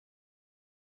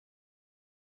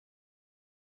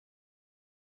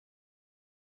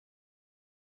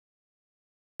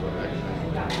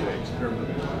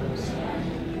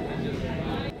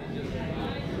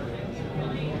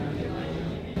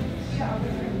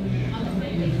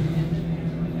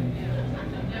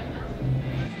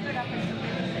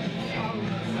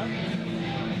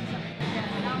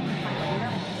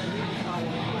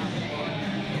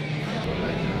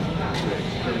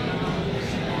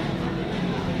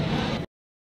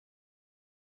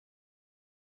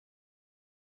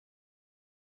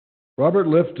Robert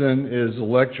Lifton is a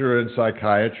lecturer in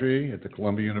psychiatry at the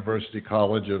Columbia University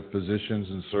College of Physicians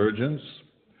and Surgeons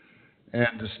and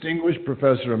Distinguished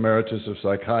Professor Emeritus of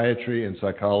Psychiatry and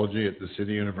Psychology at the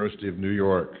City University of New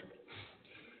York.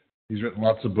 He's written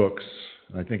lots of books,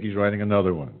 and I think he's writing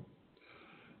another one.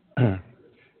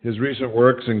 His recent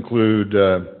works include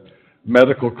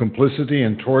Medical Complicity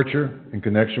and Torture in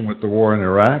Connection with the War in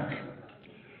Iraq,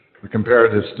 a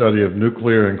comparative study of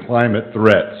nuclear and climate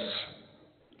threats.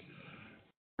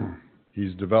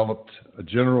 He's developed a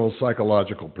general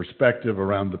psychological perspective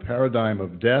around the paradigm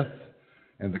of death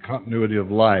and the continuity of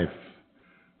life,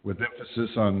 with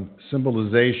emphasis on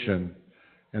symbolization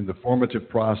and the formative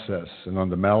process and on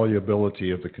the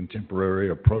malleability of the contemporary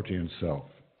or protean self.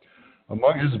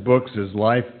 Among his books is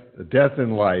Death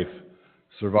in Life,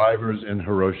 Survivors in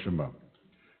Hiroshima,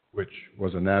 which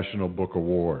was a National Book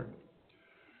Award.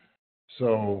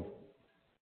 So,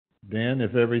 Dan,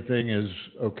 if everything is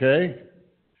okay,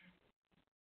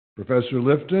 Professor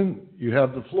Lifton, you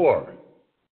have the floor.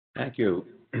 Thank you.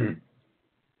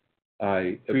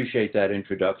 I appreciate that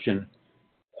introduction.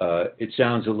 It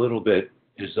sounds a little bit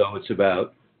as though it's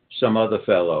about some other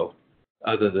fellow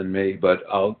other than me, but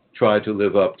I'll try to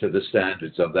live up to the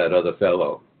standards of that other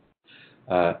fellow.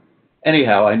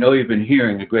 Anyhow, I know you've been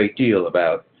hearing a great deal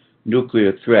about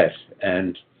nuclear threat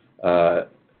and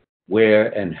where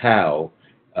and how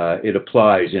it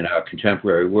applies in our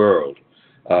contemporary world.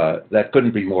 That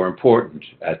couldn't be more important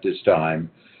at this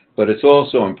time, but it's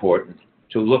also important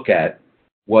to look at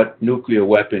what nuclear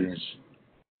weapons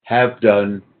have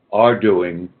done, are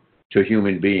doing to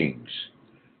human beings,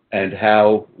 and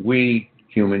how we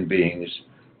human beings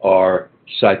are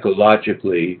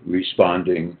psychologically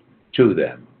responding to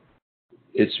them.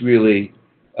 It's really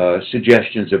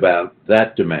suggestions about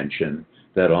that dimension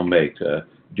that I'll make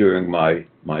during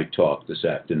my talk this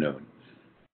afternoon.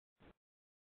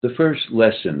 The first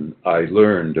lesson I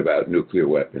learned about nuclear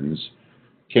weapons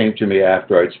came to me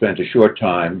after I'd spent a short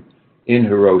time in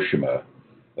Hiroshima,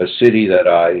 a city that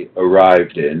I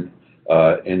arrived in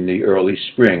the early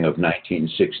spring of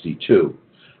 1962,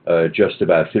 just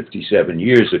about 57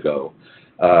 years ago.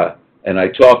 And I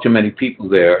talked to many people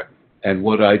there, and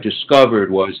what I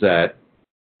discovered was that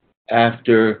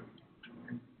after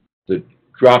the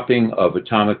dropping of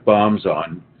atomic bombs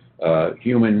on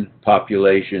human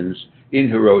populations in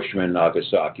Hiroshima and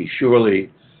Nagasaki, surely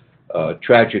a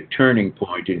tragic turning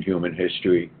point in human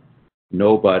history,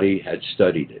 nobody had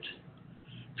studied it.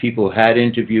 People had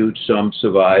interviewed some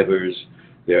survivors.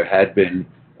 There had been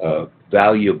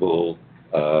valuable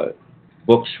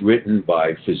books written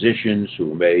by physicians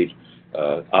who made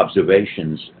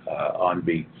observations on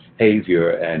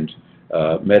behavior and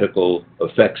medical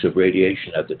effects of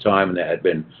radiation at the time, and there had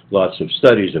been lots of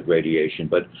studies of radiation,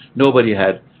 but nobody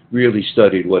had really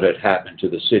studied what had happened to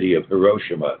the city of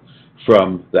Hiroshima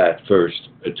from that first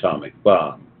atomic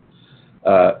bomb.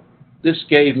 This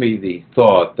gave me the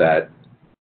thought that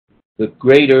the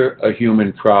greater a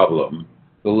human problem,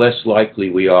 the less likely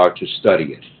we are to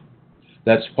study it.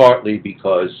 That's partly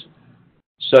because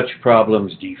such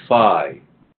problems defy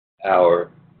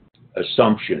our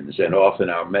assumptions and often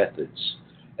our methods,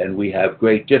 and we have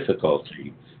great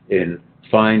difficulty in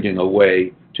finding a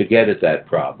way to get at that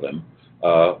problem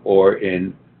or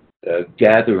in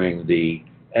gathering the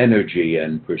energy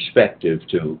and perspective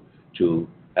to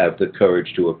have the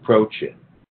courage to approach it.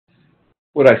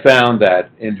 What I found that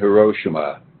in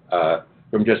Hiroshima,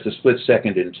 from just a split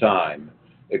second in time,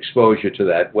 exposure to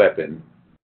that weapon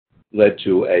led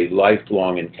to a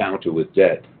lifelong encounter with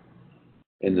death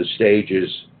in the stages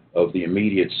of the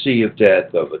immediate sea of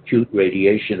death, of acute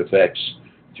radiation effects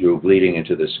through bleeding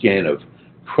into the skin, of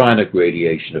chronic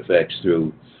radiation effects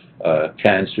through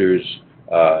cancers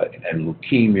and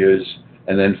leukemias,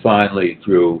 and then finally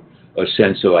through a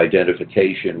sense of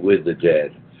identification with the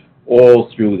dead,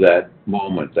 all through that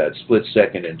moment, that split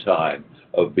second in time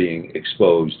of being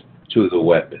exposed to the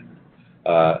weapon.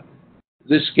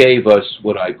 This gave us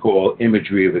what I call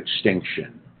imagery of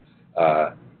extinction,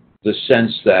 the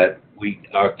sense that we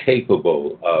are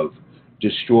capable of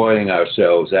destroying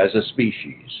ourselves as a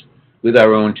species with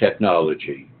our own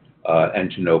technology and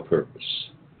to no purpose.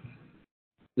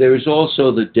 There is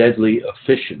also the deadly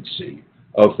efficiency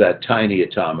of that tiny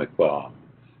atomic bomb.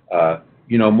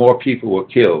 More people were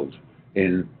killed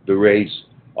in the raids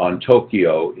on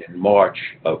Tokyo in March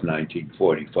of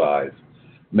 1945,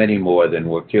 many more than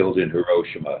were killed in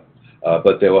Hiroshima.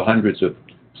 But there were hundreds of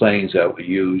planes that were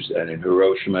used, and in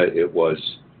Hiroshima it was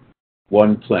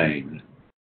one plane,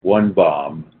 one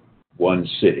bomb, one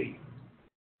city,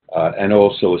 and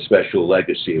also a special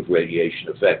legacy of radiation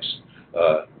effects,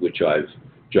 which I've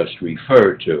just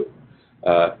referred to.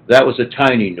 That was a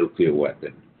tiny nuclear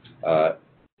weapon.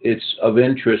 It's of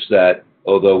interest that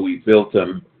although we built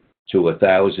them to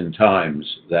 1,000 times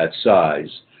that size,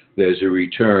 there's a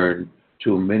return to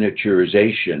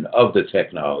miniaturization of the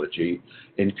technology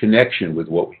in connection with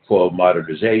what we call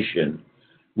modernization,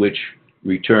 which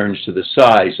returns to the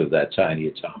size of that tiny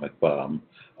atomic bomb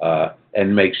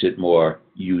and makes it more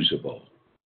usable.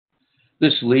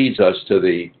 This leads us to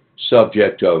the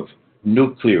subject of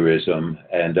nuclearism,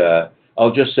 and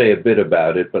I'll just say a bit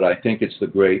about it, but I think it's the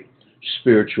great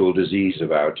spiritual disease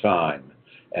of our time.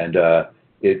 And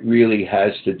it really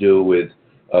has to do with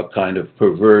a kind of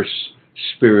perverse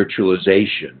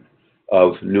spiritualization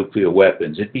of nuclear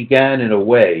weapons. It began in a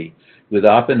way with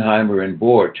Oppenheimer and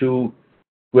Bohr, two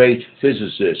great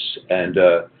physicists and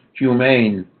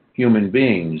humane human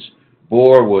beings.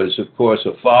 Bohr was, of course,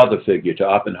 a father figure to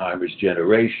Oppenheimer's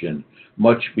generation,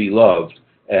 much beloved,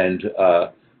 and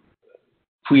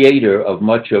creator of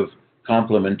much of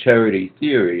complementarity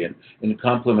theory. And in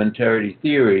complementarity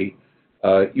theory,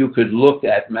 you could look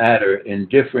at matter in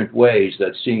different ways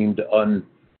that seemed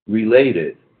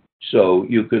unrelated. So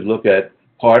you could look at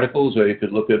particles or you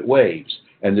could look at waves.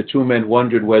 And the two men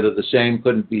wondered whether the same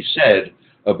couldn't be said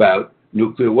about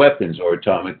nuclear weapons or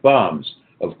atomic bombs.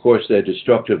 Of course, they're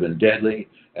destructive and deadly,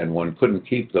 and one couldn't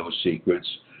keep those secrets.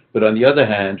 But on the other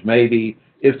hand, maybe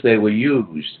if they were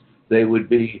used, they would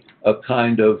be a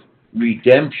kind of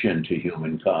redemption to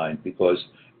humankind, because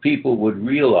people would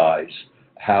realize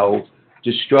how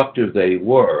destructive they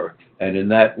were, and in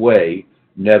that way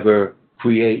never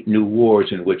create new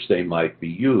wars in which they might be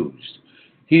used.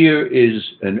 Here is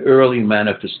an early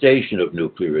manifestation of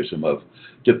nuclearism, of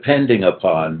depending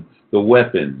upon the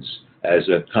weapons as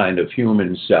a kind of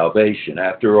human salvation.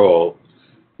 After all,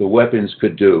 the weapons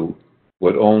could do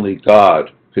what only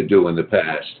God could do in the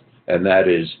past, and that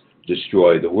is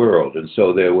destroy the world. And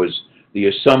so there was the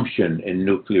assumption in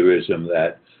nuclearism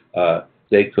that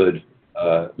they could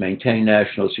maintain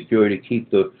national security, keep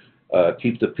the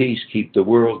peace, keep the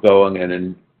world going, and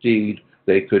indeed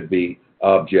they could be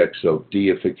objects of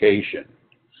deification.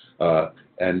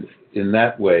 And in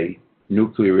that way,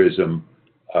 nuclearism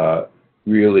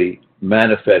really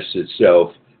manifests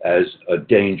itself as a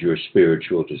dangerous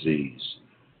spiritual disease.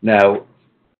 Now,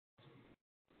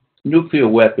 nuclear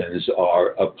weapons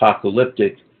are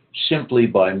apocalyptic simply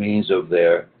by means of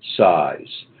their size.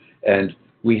 And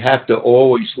we have to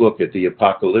always look at the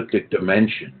apocalyptic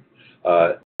dimension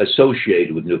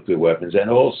associated with nuclear weapons and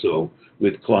also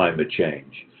with climate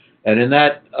change. And in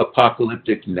that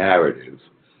apocalyptic narrative,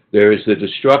 there is the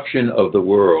destruction of the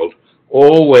world,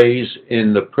 always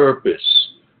in the purpose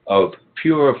of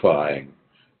purifying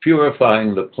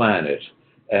the planet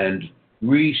and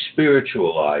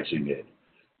re-spiritualizing it,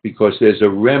 because there's a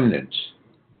remnant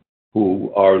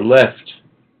who are left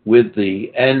with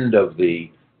the end of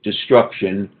the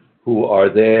destruction, who are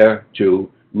there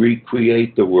to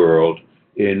recreate the world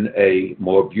in a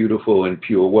more beautiful and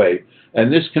pure way.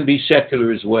 And this can be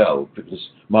secular as well, because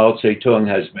Mao Zedong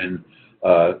has been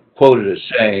quoted as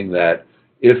saying that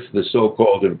if the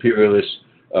so-called imperialists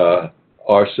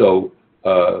are so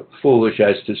foolish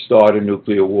as to start a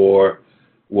nuclear war,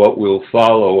 what will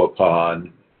follow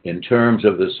upon, in terms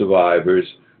of the survivors,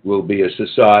 will be a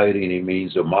society, and he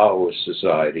means a Maoist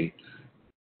society,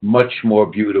 much more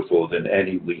beautiful than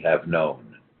any we have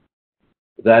known.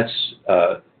 That's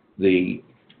the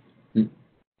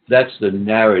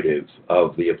narrative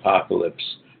of the apocalypse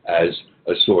as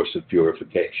a source of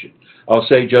purification. I'll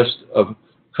say just a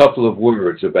couple of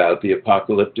words about the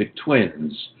apocalyptic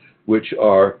twins, which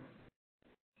are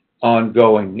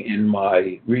ongoing in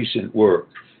my recent work.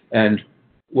 And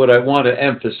what I want to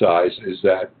emphasize is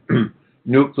that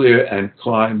nuclear and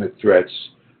climate threats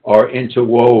are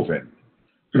interwoven.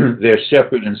 They're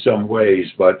separate in some ways,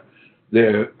 but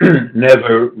they're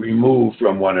never removed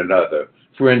from one another.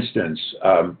 For instance,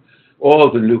 all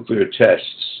of the nuclear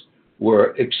tests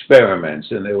were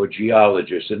experiments, and there were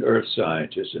geologists and earth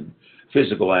scientists and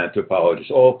physical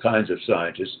anthropologists, all kinds of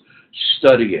scientists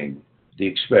studying the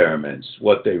experiments,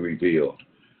 what they revealed.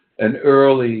 An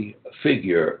early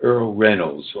figure, Earl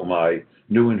Reynolds, whom I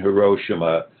knew in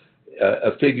Hiroshima,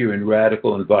 a figure in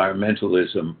radical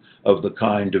environmentalism of the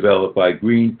kind developed by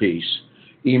Greenpeace,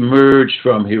 emerged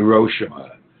from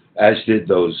Hiroshima, as did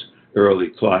those early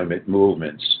climate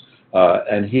movements.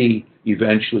 And he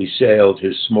eventually sailed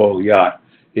his small yacht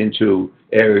into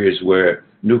areas where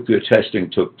nuclear testing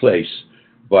took place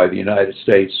by the United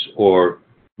States or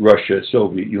Russia,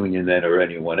 Soviet Union then, or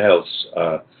anyone else,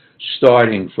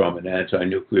 starting from an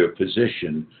anti-nuclear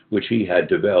position, which he had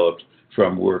developed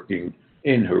from working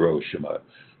in Hiroshima.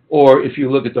 Or if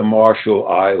you look at the Marshall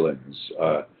Islands,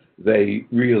 they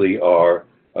really are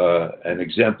an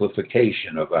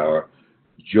exemplification of our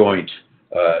joint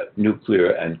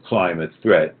nuclear and climate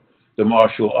threat. The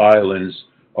Marshall Islands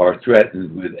are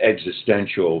threatened with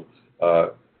existential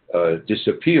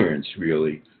disappearance,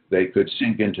 really. They could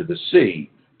sink into the sea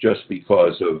just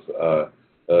because of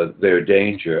their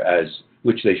danger,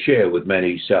 which they share with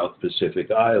many South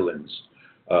Pacific islands,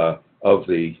 of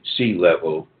the sea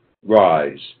level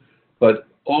rise. But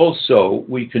also,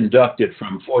 we conducted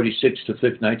from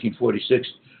 1946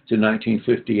 to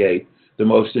 1958 the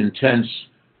most intense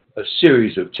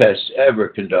series of tests ever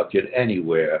conducted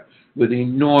anywhere, with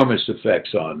enormous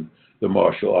effects on the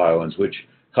Marshall Islands, which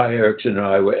Kai Erickson and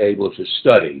I were able to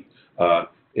study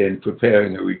in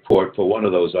preparing a report for one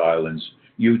of those islands,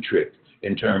 Utrecht,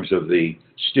 in terms of the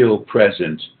still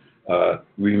present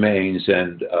remains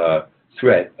and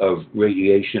threat of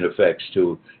radiation effects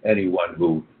to anyone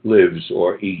who lives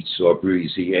or eats or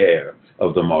breathes the air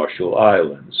of the Marshall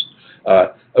Islands.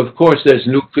 Of course, there's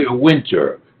nuclear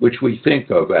winter, which we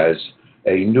think of as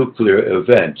a nuclear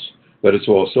event, but it's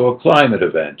also a climate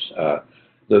event.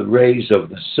 The rays of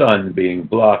the sun being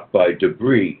blocked by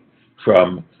debris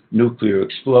from nuclear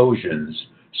explosions,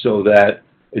 so that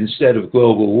instead of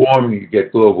global warming, you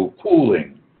get global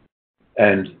cooling,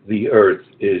 and the Earth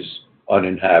is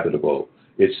uninhabitable.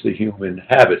 It's the human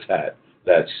habitat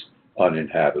that's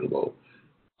uninhabitable.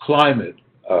 Climate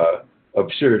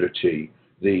absurdity,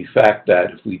 the fact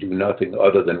that if we do nothing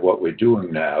other than what we're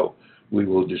doing now, we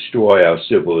will destroy our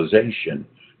civilization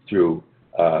through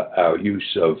our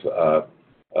use of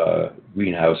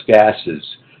greenhouse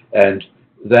gases. And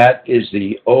that is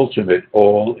the ultimate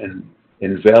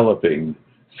all-enveloping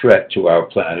threat to our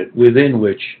planet, within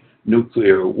which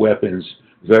nuclear weapons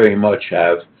very much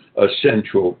have a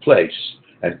central place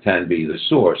and can be the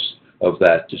source of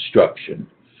that destruction.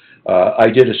 I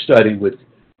did a study with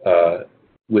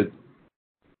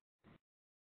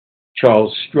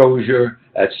Charles Strozier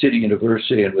at City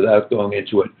University, and without going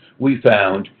into it, we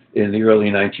found in the early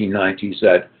 1990s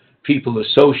that people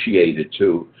associated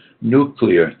to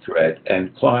nuclear threat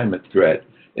and climate threat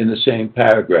in the same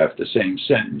paragraph, the same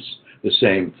sentence, the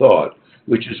same thought,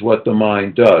 which is what the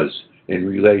mind does in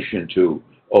relation to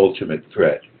ultimate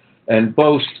threat. And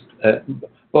both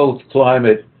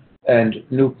climate and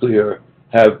nuclear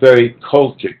have very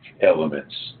cultic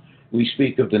elements. We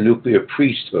speak of the nuclear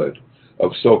priesthood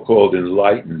of so-called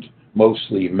enlightened,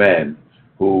 mostly men,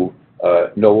 who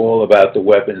know all about the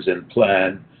weapons and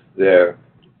plan their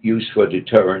use for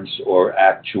deterrence or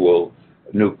actual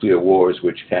nuclear wars,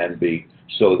 which can be,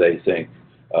 so they think,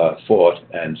 fought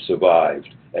and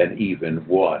survived and even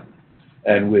won.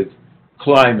 And with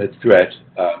climate threat,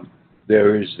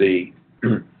 there is the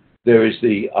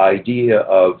idea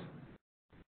of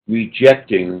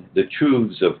rejecting the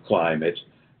truths of climate,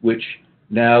 which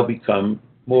now become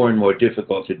more and more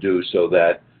difficult to do, so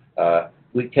that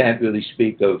we can't really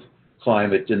speak of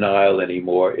climate denial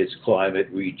anymore. It's climate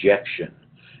rejection.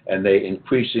 And they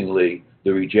increasingly,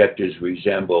 the rejectors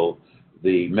resemble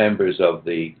the members of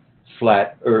the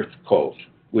flat earth cult,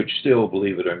 which still,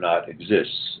 believe it or not,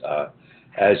 exists,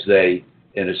 as they,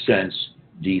 in a sense,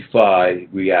 defy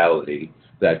reality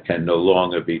that can no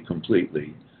longer be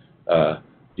completely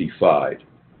defied.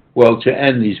 Well, to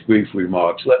end these brief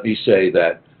remarks, let me say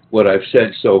that what I've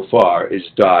said so far is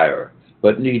dire,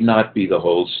 but need not be the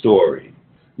whole story.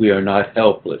 We are not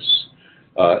helpless.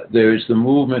 There is the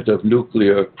movement of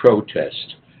nuclear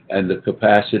protest and the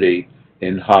capacity,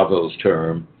 in Havel's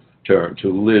term, to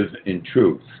live in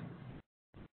truth.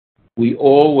 We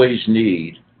always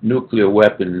need nuclear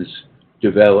weapons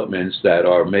developments that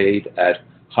are made at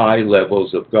high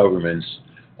levels of governments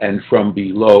and from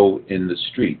below in the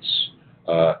streets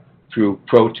through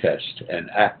protest and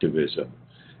activism.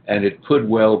 And it could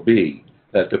well be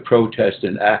that the protest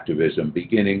and activism,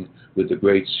 beginning with the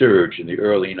great surge in the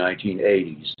early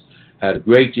 1980s, had a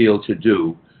great deal to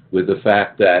do with the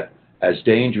fact that, as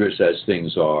dangerous as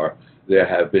things are, there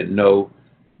have been no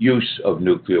use of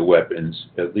nuclear weapons,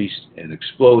 at least in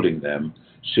exploding them,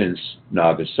 since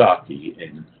Nagasaki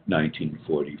in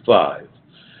 1945.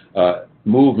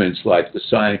 Movements like the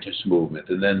scientist movement,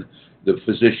 and then the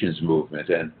physicians movement,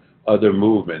 and other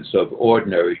movements of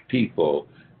ordinary people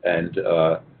and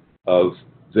of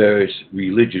various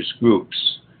religious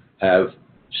groups have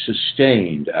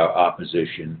sustained our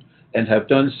opposition and have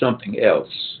done something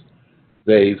else.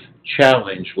 They've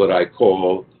challenged what I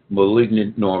call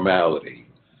malignant normality.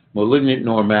 Malignant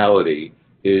normality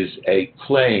is a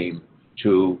claim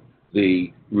to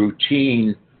the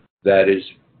routine that is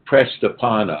pressed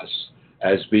upon us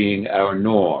as being our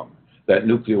norm, that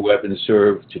nuclear weapons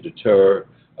serve to deter,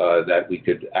 that we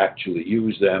could actually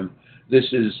use them,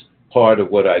 this is part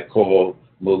of what I call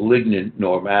malignant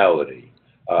normality.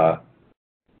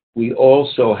 We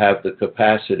also have the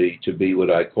capacity to be what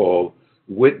I call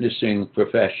witnessing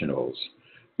professionals,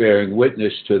 bearing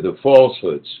witness to the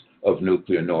falsehoods of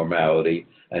nuclear normality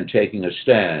and taking a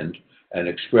stand and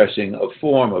expressing a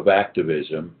form of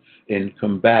activism in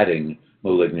combating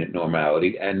malignant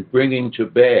normality and bringing to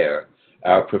bear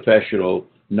our professional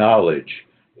knowledge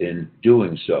in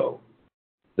doing so.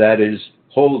 That is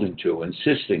holding to,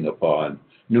 insisting upon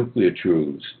nuclear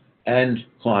truths and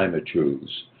climate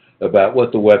truths about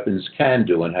what the weapons can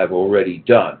do and have already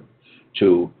done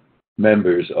to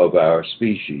members of our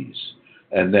species,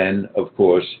 and then, of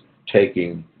course,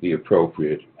 taking the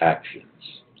appropriate actions.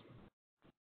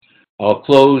 I'll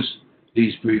close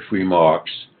these brief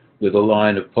remarks with a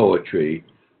line of poetry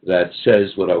that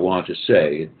says what I want to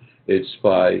say. It's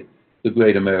by the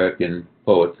great American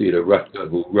poet Theodore Rutger,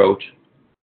 who wrote,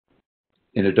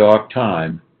 "In a dark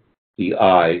time, the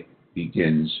eye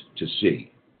begins to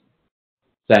see."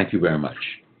 Thank you very much.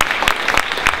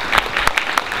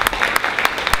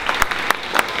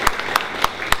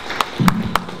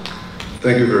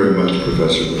 Thank you very much,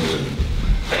 Professor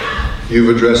Lifton.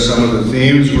 You've addressed some of the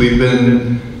themes we've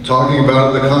been talking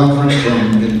about at the conference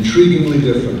from intriguingly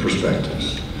different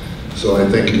perspectives. So I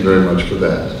thank you very much for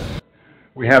that.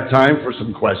 We have time for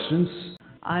some questions.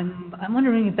 I'm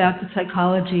wondering about the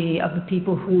psychology of the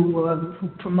people who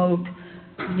promote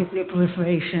nuclear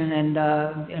proliferation and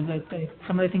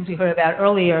some of the things we heard about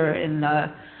earlier in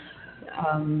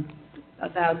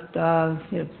about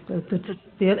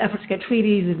the efforts to get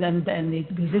treaties and the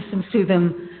resistance to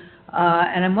them.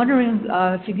 And I'm wondering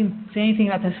if you can say anything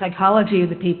about the psychology of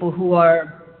the people who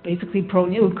are basically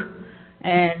pro-nuke,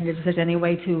 and if there's any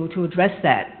way to address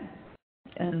that.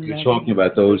 And, you're talking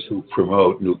about those who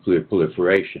promote nuclear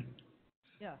proliferation.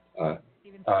 Yeah.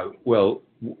 Well,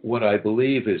 what I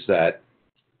believe is that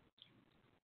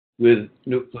with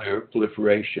nuclear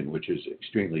proliferation, which is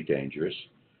extremely dangerous,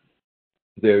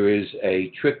 there is a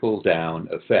trickle-down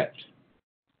effect.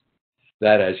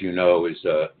 That, as you know, is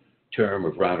a term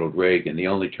of Ronald Reagan, the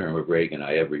only term of Reagan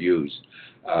I ever use.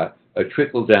 A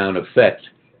trickle-down effect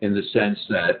in the sense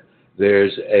that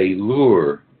there's a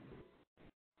lure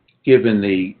given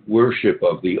the worship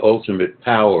of the ultimate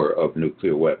power of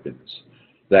nuclear weapons,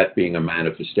 that being a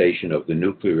manifestation of the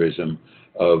nuclearism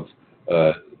of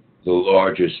the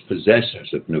largest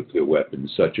possessors of nuclear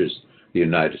weapons, such as the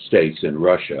United States and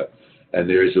Russia. And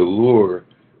there is a lure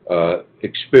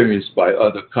experienced by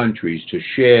other countries to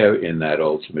share in that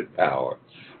ultimate power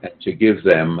and to give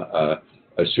them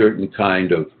a certain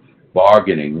kind of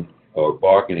bargaining or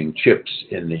bargaining chips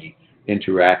in the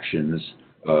interactions,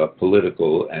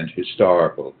 political and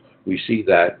historical. We see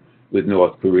that with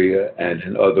North Korea and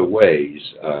in other ways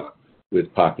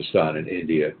with Pakistan and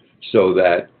India, so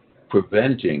that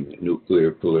preventing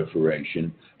nuclear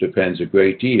proliferation depends a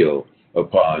great deal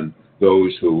upon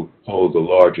those who hold the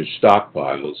largest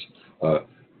stockpiles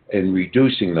in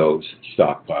reducing those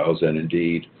stockpiles and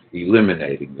indeed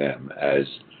eliminating them, as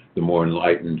the more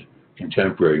enlightened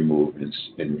contemporary movements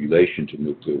in relation to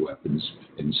nuclear weapons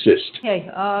insist. Okay,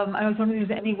 I was wondering if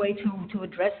there's any way to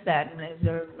address that, and is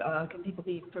there, can people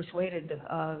be persuaded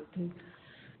to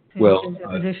change their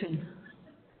position?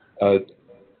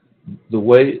 The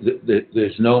way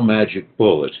there's no magic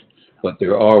bullet, but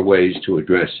there are ways to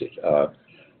address it.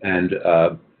 And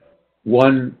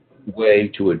one way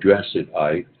to address it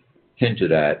I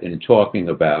hinted at in talking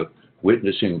about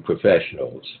witnessing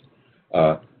professionals.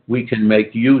 We can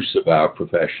make use of our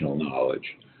professional knowledge,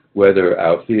 whether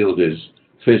our field is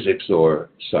physics or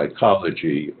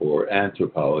psychology or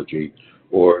anthropology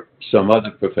or some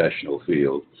other professional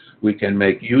field. We can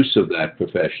make use of that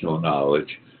professional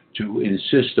knowledge to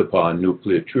insist upon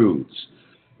nuclear truths.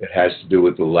 It has to do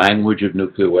with the language of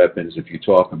nuclear weapons. If you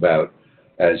talk about,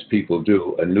 as people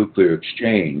do, a nuclear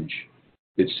exchange,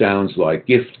 it sounds like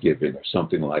gift giving or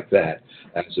something like that,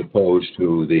 as opposed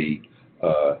to the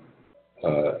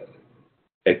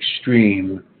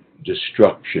extreme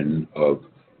destruction of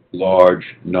large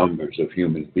numbers of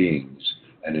human beings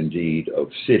and indeed of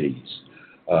cities.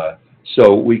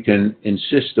 So we can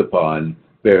insist upon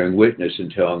bearing witness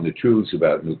and telling the truths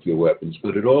about nuclear weapons,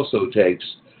 but it also takes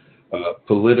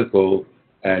political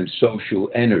and social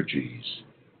energies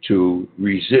to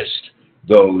resist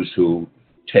those who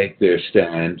take their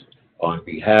stand on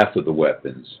behalf of the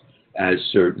weapons, as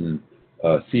certain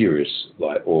theorists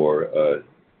or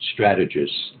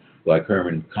strategists like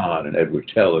Herman Kahn and Edward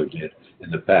Teller did in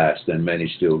the past, and many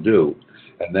still do.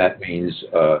 And that means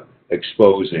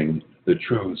exposing the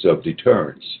truths of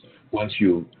deterrence. Once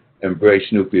you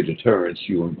embrace nuclear deterrence,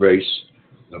 you embrace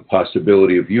the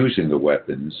possibility of using the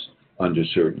weapons under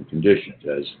certain conditions,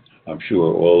 as I'm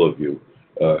sure all of you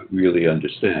really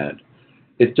understand.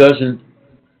 It doesn't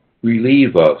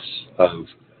relieve us of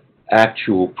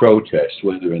actual protest,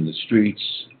 whether in the streets,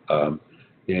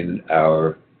 in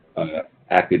our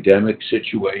academic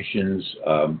situations,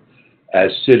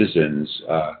 as citizens.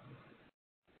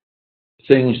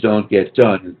 Things don't get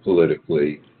done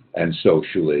politically and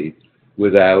socially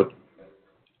without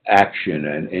action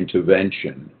and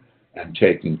intervention and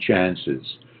taking chances.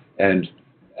 And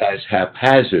as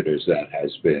haphazard as that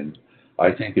has been,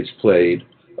 I think it's played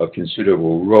a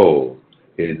considerable role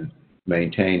in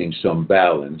maintaining some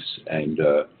balance and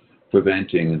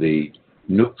preventing the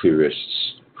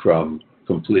nuclearists from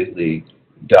completely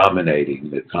dominating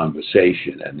the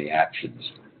conversation and the actions.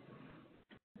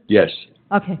 Yes.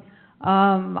 Okay.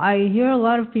 I hear a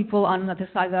lot of people on the other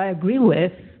side that I agree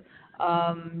with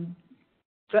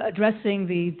addressing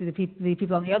the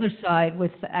people on the other side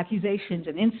with accusations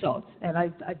and insults, and I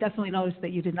definitely noticed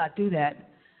that you did not do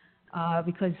that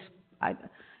because I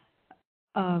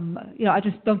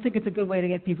just don't think it's a good way to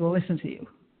get people to listen to you.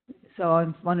 So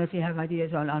I'm wondering if you have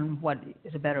ideas on what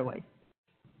is a better way.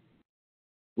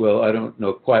 Well, I don't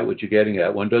know quite what you're getting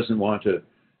at. One doesn't want to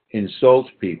insult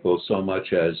people so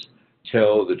much as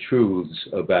tell the truths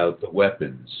about the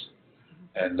weapons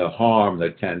and the harm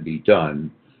that can be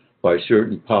done by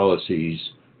certain policies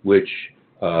which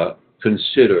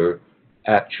consider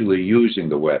actually using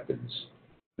the weapons.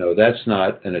 No, that's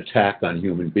not an attack on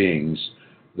human beings.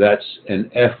 That's an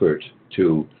effort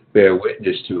to bear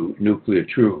witness to nuclear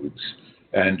truths.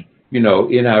 And,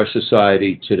 in our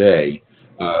society today,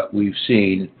 we've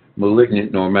seen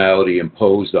malignant normality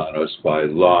imposed on us by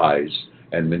lies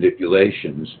and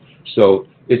manipulations. So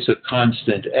it's a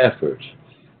constant effort.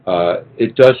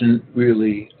 It doesn't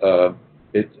really,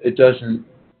 it doesn't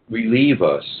relieve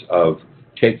us of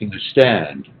taking a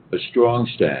stand, a strong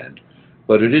stand,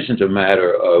 but it isn't a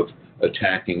matter of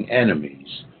attacking enemies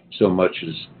so much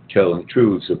as telling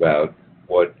truths about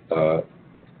what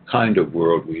kind of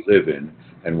world we live in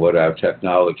and what our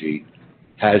technology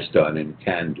has done and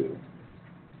can do.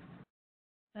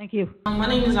 Thank you. My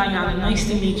name is Ayana. Nice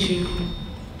to meet you.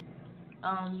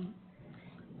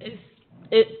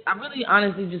 I really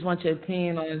honestly just want your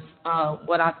opinion on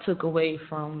what I took away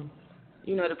from,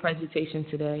 the presentation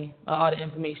today, all the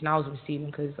information I was receiving,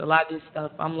 because a lot of this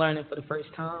stuff I'm learning for the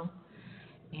first time.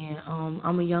 And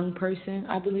I'm a young person,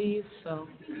 I believe, so.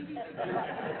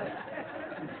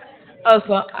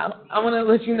 So I want to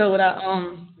let you know what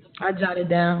I jotted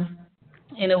down,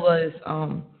 and it was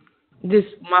just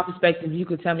my perspective. You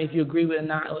could tell me if you agree with it or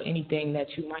not, or anything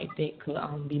that you might think could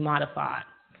be modified.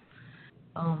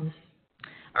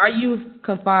 Our youth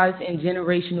confides in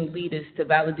generational leaders to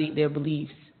validate their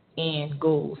beliefs and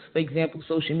goals. For example,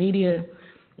 social media,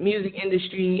 music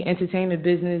industry, entertainment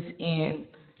business, and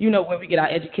where we get our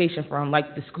education from,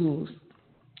 like the schools.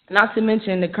 Not to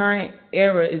mention the current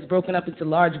era is broken up into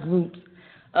large groups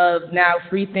of now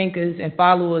free thinkers and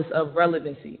followers of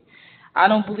relevancy. I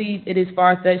don't believe it is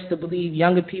far-fetched to believe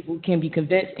younger people can be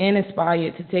convinced and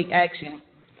inspired to take action.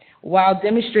 While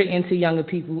demonstrating to younger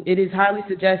people, it is highly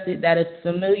suggested that a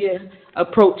familiar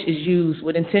approach is used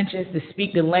with intentions to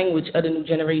speak the language of the new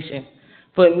generation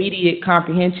for immediate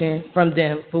comprehension from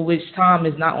them, for which time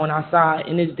is not on our side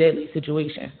in this deadly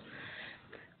situation.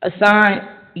 Assign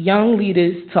young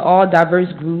leaders to all diverse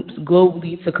groups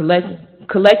globally to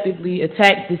collectively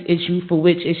attack this issue for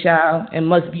which it shall and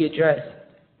must be addressed.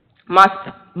 My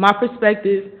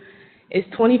perspective is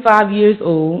 25 years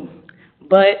old,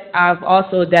 but I've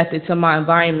also adapted to my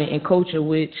environment and culture,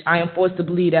 which I am forced to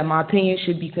believe that my opinion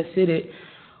should be considered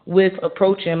with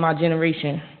approaching my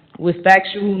generation, with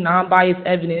factual, non-biased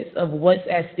evidence of what's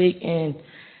at stake and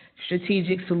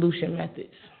strategic solution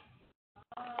methods.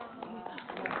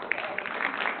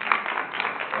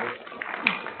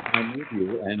 I'm with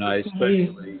you, and I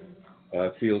especially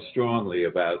feel strongly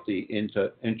about the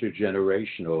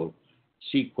intergenerational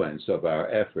sequence of our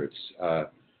efforts.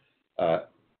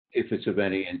 If it's of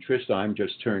any interest, I'm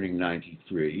just turning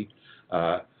 93.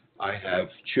 I have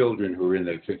children who are in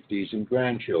their 50s and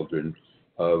grandchildren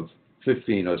of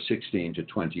 15 or 16 to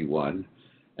 21,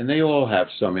 and they all have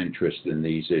some interest in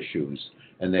these issues,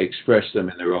 and they express them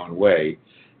in their own way,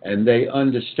 and they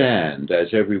understand, as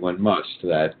everyone must,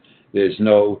 that there's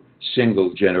no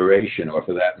single generation, or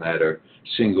for that matter,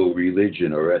 single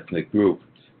religion or ethnic group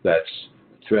that's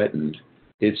threatened.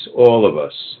 It's all of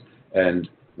us, and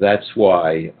that's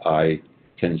why I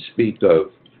can speak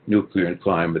of nuclear and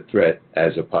climate threat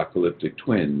as apocalyptic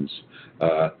twins.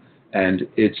 And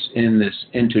it's in this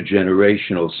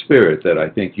intergenerational spirit that I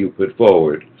think you put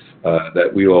forward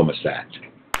that we all must act.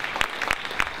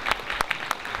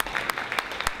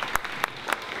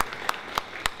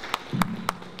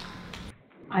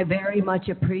 I very much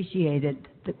appreciated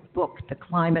the book, The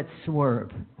Climate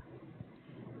Swerve,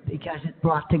 because it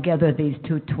brought together these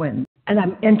two twins. And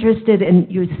I'm interested in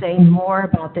you saying more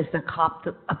about this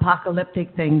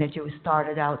apocalyptic thing that you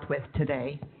started out with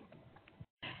today.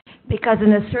 Because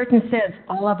in a certain sense,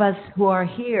 all of us who are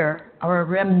here are a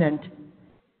remnant.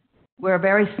 We're a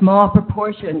very small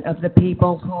proportion of the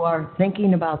people who are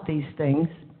thinking about these things.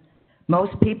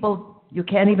 Most people, you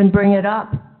can't even bring it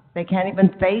up. They can't even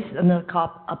face an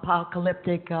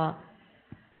apocalyptic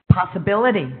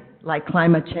possibility like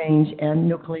climate change and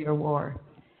nuclear war.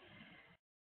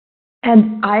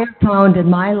 And I have found in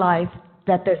my life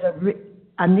that there's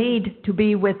a need to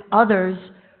be with others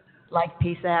like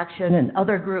Peace Action and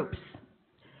other groups.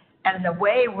 And in a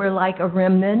way, we're like a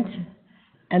remnant,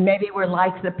 and maybe we're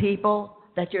like the people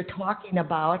that you're talking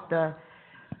about.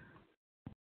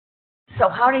 So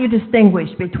how do you distinguish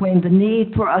between the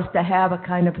need for us to have a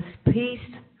kind of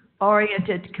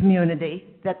peace-oriented community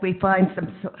that we find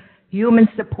some human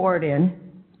support in,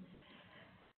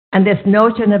 and this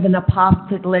notion of an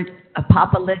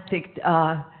apocalyptic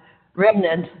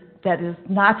remnant that is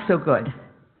not so good?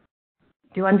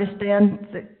 Do you understand?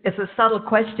 It's a subtle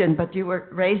question, but you were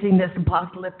raising this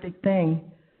apocalyptic thing.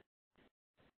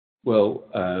 Well,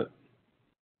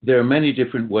 there are many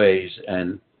different ways,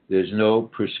 and there's no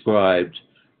prescribed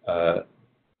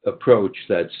approach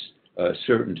that's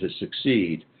certain to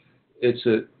succeed. It's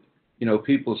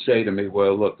people say to me,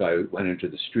 well, look, I went into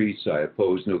the streets, I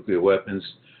opposed nuclear weapons,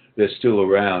 they're still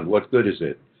around, what good is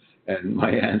it? And my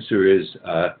answer is,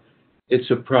 it's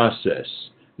a process.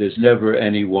 There's never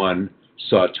any one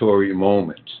Sartori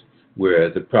moment where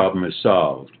the problem is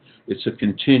solved. It's a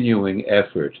continuing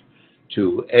effort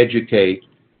to educate,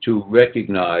 to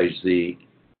recognize the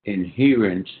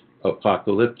inherent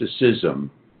apocalypticism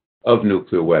of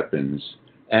nuclear weapons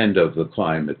and of the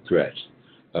climate threat,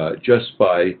 just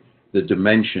by the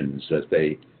dimensions that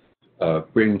they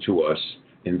bring to us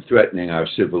in threatening our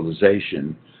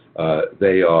civilization.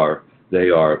 They are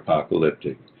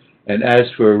apocalyptic. And as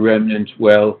for a remnant,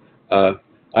 well,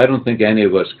 I don't think any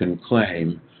of us can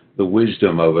claim the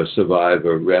wisdom of a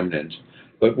survivor remnant,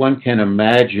 but one can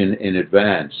imagine in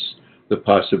advance the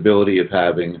possibility of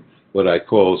having what I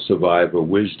call survivor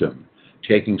wisdom,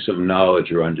 taking some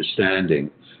knowledge or understanding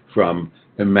from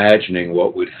imagining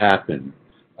what would happen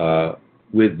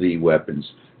with the weapons.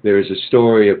 There is a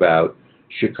story about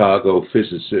Chicago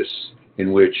physicists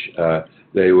in which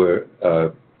they were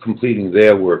completing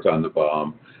their work on the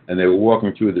bomb, and they were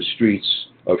walking through the streets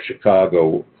of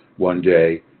Chicago one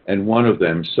day, and one of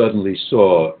them suddenly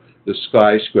saw the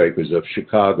skyscrapers of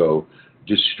Chicago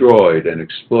destroyed and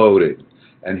exploded,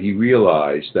 and he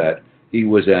realized that he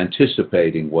was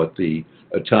anticipating what the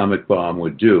atomic bomb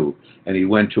would do, and he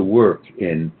went to work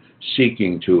in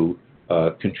seeking to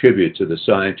contribute to the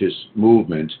scientist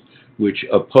movement which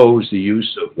opposed the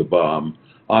use of the bomb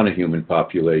on a human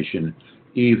population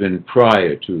even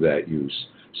prior to that use.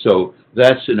 So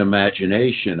that's an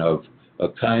imagination of a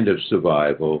kind of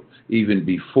survival even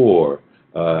before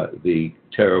the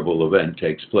terrible event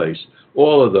takes place.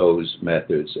 All of those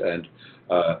methods, and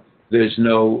there's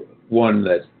no one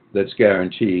that's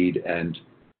guaranteed, and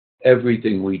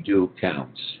everything we do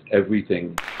counts.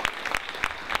 Everything.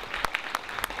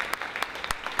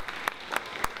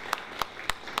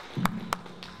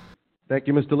 Thank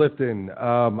you, Mr. Lifton.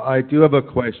 I do have a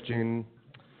question.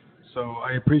 So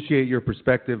I appreciate your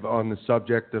perspective on the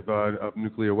subject of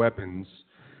nuclear weapons.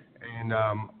 And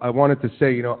I wanted to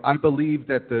say, I believe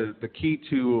that the key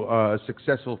to a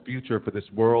successful future for this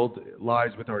world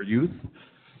lies with our youth.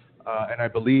 And I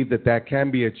believe that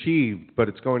can be achieved, but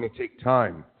it's going to take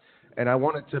time. And I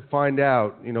wanted to find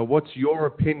out, what's your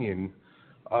opinion?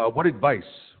 What advice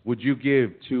would you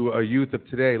give to a youth of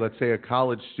today, let's say a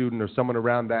college student or someone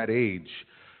around that age,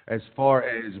 as far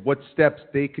as what steps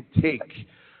they could take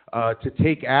to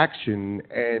take action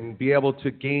and be able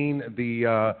to gain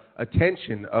the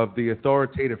attention of the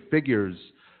authoritative figures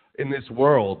in this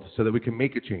world so that we can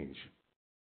make a change?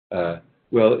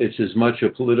 Well, it's as much a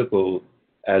political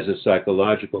as a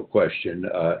psychological question.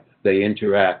 They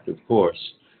interact, of course.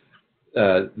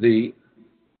 There's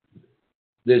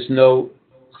no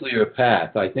clear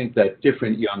path. I think that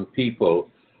different young people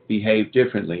behave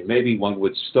differently. Maybe one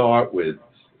would start with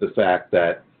the fact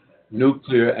that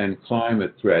nuclear and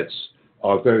climate threats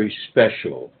are very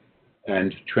special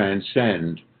and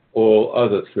transcend all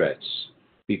other threats,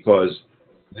 because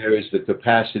there is the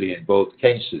capacity in both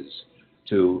cases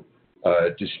to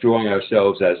destroy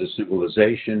ourselves as a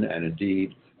civilization and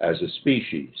indeed as a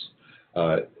species.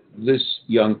 This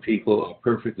young people are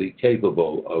perfectly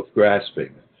capable of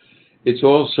grasping. It's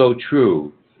also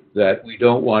true that we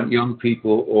don't want young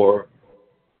people or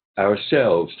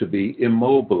ourselves to be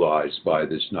immobilized by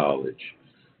this knowledge.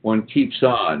 One keeps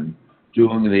on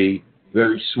doing the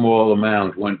very small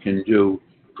amount one can do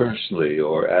personally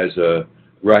or as a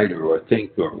writer or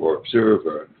thinker or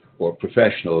observer or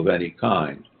professional of any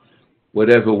kind.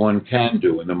 Whatever one can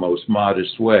do in the most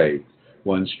modest way,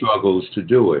 one struggles to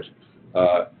do it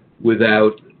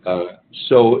without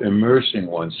so immersing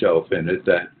oneself in it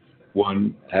that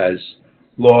one has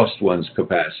lost one's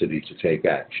capacity to take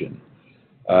action.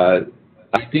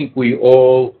 I think we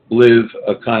all live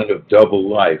a kind of double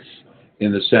life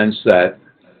in the sense that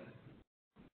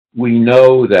we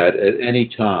know that at any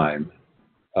time,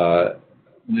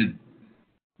 with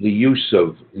the use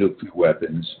of nuclear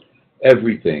weapons,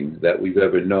 everything that we've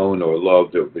ever known or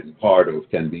loved or been part of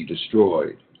can be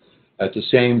destroyed. At the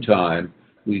same time,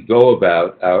 we go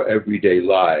about our everyday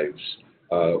lives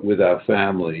with our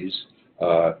families,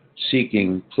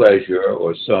 seeking pleasure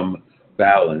or some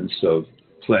balance of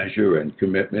pleasure and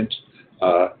commitment,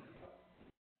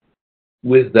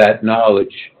 with that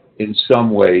knowledge in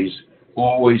some ways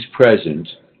always present,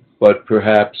 but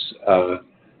perhaps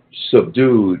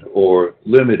subdued or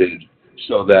limited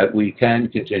so that we can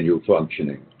continue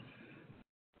functioning.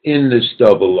 In this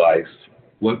double life,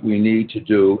 what we need to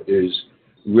do is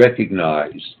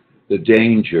recognize the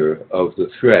danger of the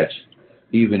threat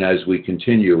even as we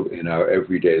continue in our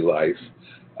everyday life.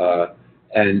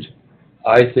 And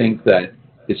I think that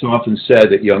it's often said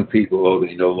that young people, oh,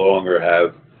 they no longer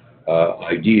have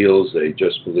ideals, they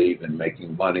just believe in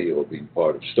making money or being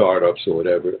part of startups or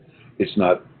whatever. It's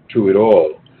not true at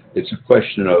all. It's a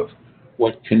question of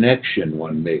what connection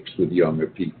one makes with younger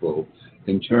people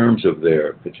in terms of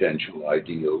their potential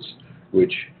ideals,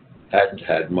 which hadn't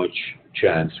had much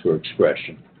chance for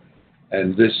expression.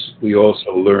 And this we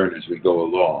also learn as we go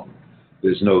along.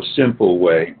 There's no simple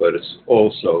way, but it's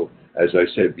also, as I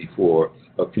said before,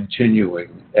 a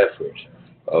continuing effort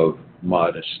of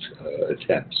modest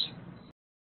attempts.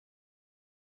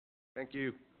 Thank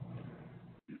you.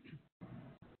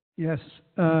 Yes,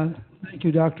 thank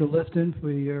you, Dr. Lifton,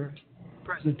 for your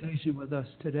presentation with us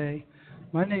today.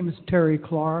 My name is Terry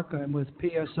Clark. I'm with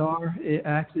PSR,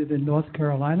 active in North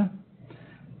Carolina.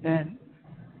 And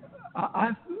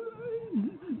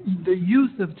the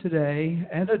youth of today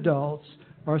and adults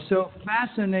are so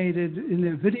fascinated in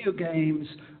their video games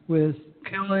with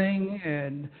killing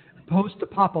and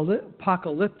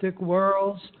post-apocalyptic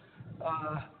worlds.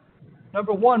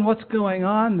 Number one, what's going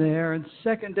on there? And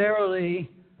secondarily,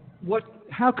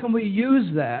 how can we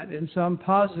use that in some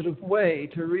positive way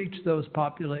to reach those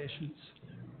populations?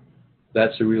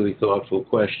 That's a really thoughtful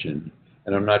question,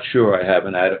 and I'm not sure I have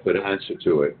an adequate answer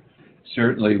to it.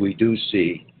 Certainly, we do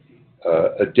see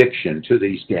addiction to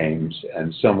these games,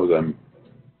 and some of them,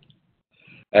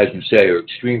 as you say, are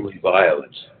extremely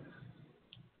violent.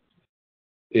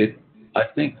 I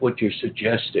think what you're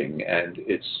suggesting, and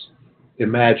it's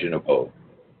imaginable,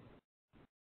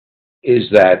 is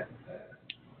that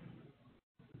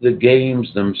the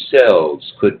games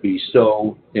themselves could be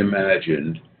so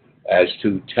imagined as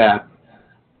to tap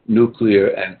nuclear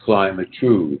and climate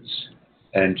truths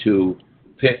and to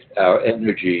pit our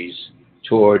energies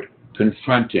toward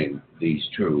confronting these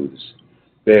truths,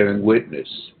 bearing witness,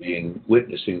 being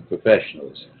witnessing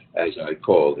professionals, as I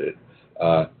called it.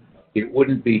 It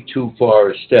wouldn't be too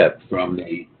far a step from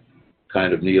the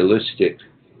kind of nihilistic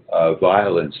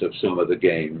violence of some of the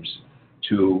games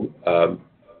to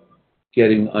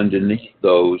getting underneath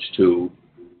those to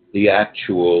the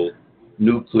actual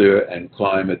nuclear and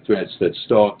climate threats that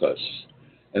stalk us.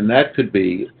 And that could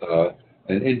be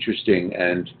an interesting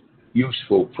and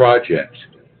useful project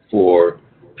for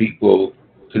people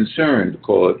concerned,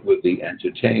 call it with the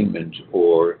entertainment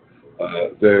or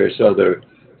various other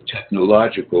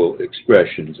technological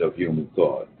expressions of human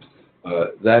thought.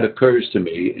 That occurs to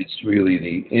me, it's really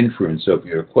the inference of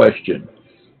your question.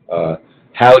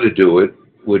 How to do it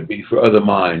would be for other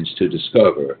minds to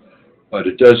discover, but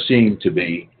it does seem to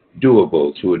be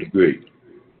doable to a degree.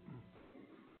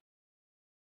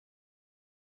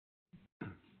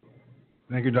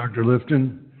 Thank you, Dr.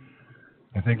 Lifton.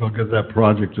 I think I'll give that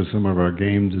project to some of our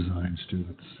game design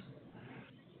students.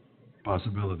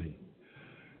 Possibility.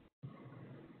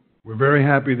 We're very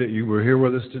happy that you were here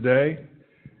with us today,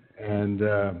 and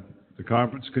the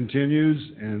conference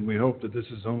continues, and we hope that this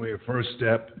is only a first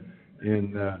step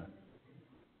in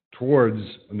towards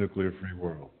a nuclear-free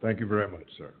world. Thank you very much,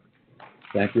 sir.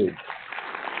 Thank you.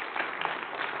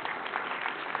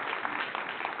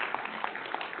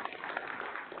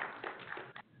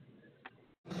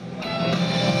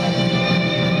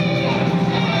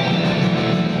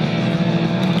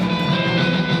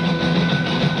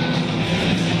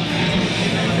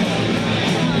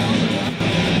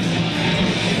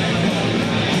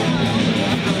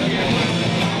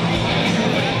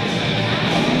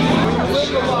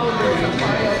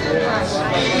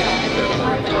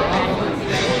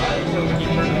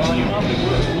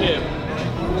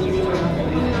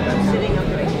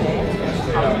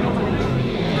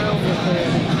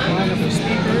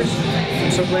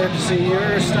 glad to see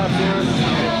your stuff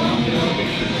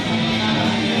here.